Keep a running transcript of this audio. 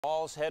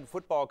Vols head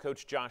football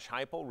coach Josh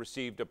Heupel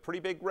received a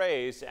pretty big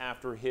raise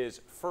after his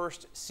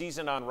first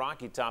season on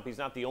Rocky Top. He's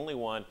not the only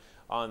one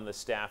on the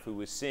staff who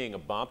is seeing a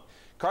bump.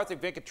 Karthik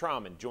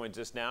Venkatraman joins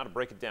us now to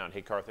break it down.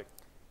 Hey, Karthik.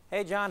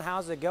 Hey, John,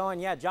 how's it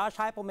going? Yeah, Josh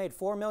Heupel made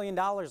 $4 million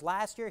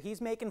last year.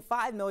 He's making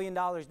 $5 million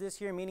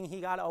this year, meaning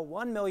he got a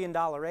 $1 million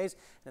raise.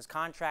 And his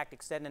contract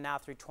extended now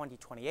through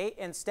 2028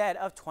 instead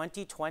of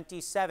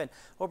 2027.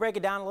 We'll break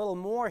it down a little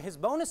more. His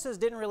bonuses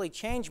didn't really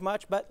change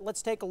much, but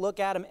let's take a look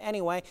at him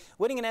anyway.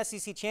 Winning an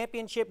SEC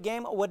championship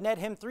game would net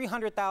him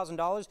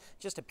 $300,000.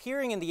 Just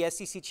appearing in the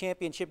SEC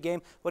championship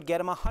game would get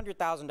him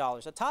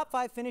 $100,000. A top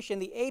 5 finish in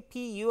the AP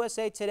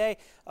USA Today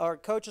or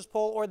Coaches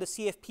Poll or the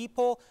CFP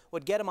poll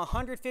would get him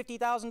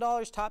 $150,000.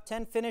 Top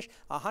 10 finish,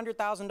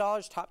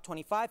 $100,000. Top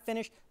 25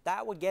 finish,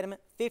 that would get him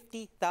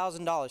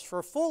 $50,000. For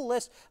a full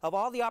list of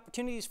all the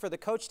opportunities for the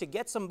coach to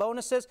get some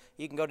bonuses,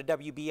 you can go to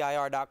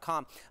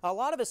WBIR.com. A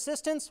lot of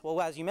assistants, well,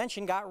 as you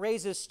mentioned, got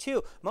raises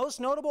too. Most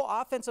notable,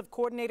 offensive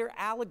coordinator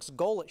Alex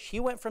Golesh.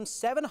 He went from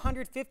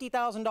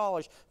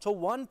 $750,000 to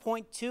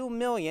 $1.2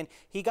 million.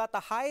 He got the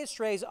highest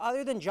raise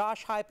other than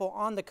Josh Heupel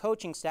on the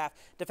coaching staff.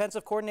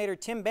 Defensive coordinator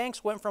Tim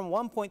Banks went from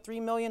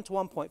 $1.3 million to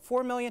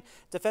 $1.4 million.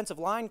 Defensive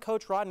line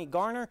coach Rodney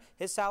Garner,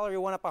 his salary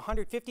went up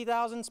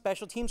 $150,000.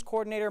 Special teams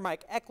coordinator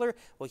Mike Eckler,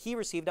 well, he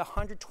received a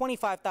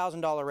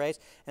 $125,000 raise,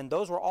 and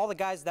those were all the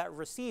guys that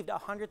received a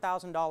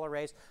 $100,000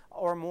 raise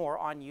or more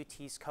on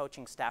UT's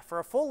coaching staff. For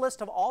a full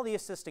list of all the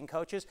assistant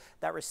coaches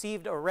that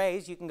received a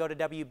raise, you can go to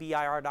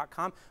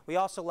WBIR.com. We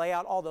also lay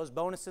out all those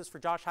bonuses for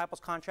Josh Heupel's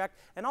contract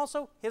and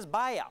also his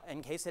buyout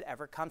in case it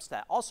ever comes to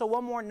that. Also,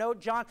 one more note,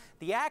 John,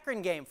 the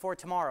Akron game for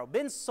tomorrow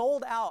been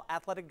sold out.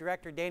 Athletic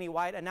Director Danny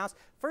White announced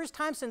first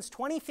time since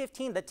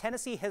 2015 that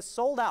Tennessee has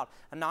sold out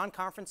a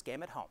non-conference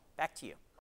game at home. Back to you.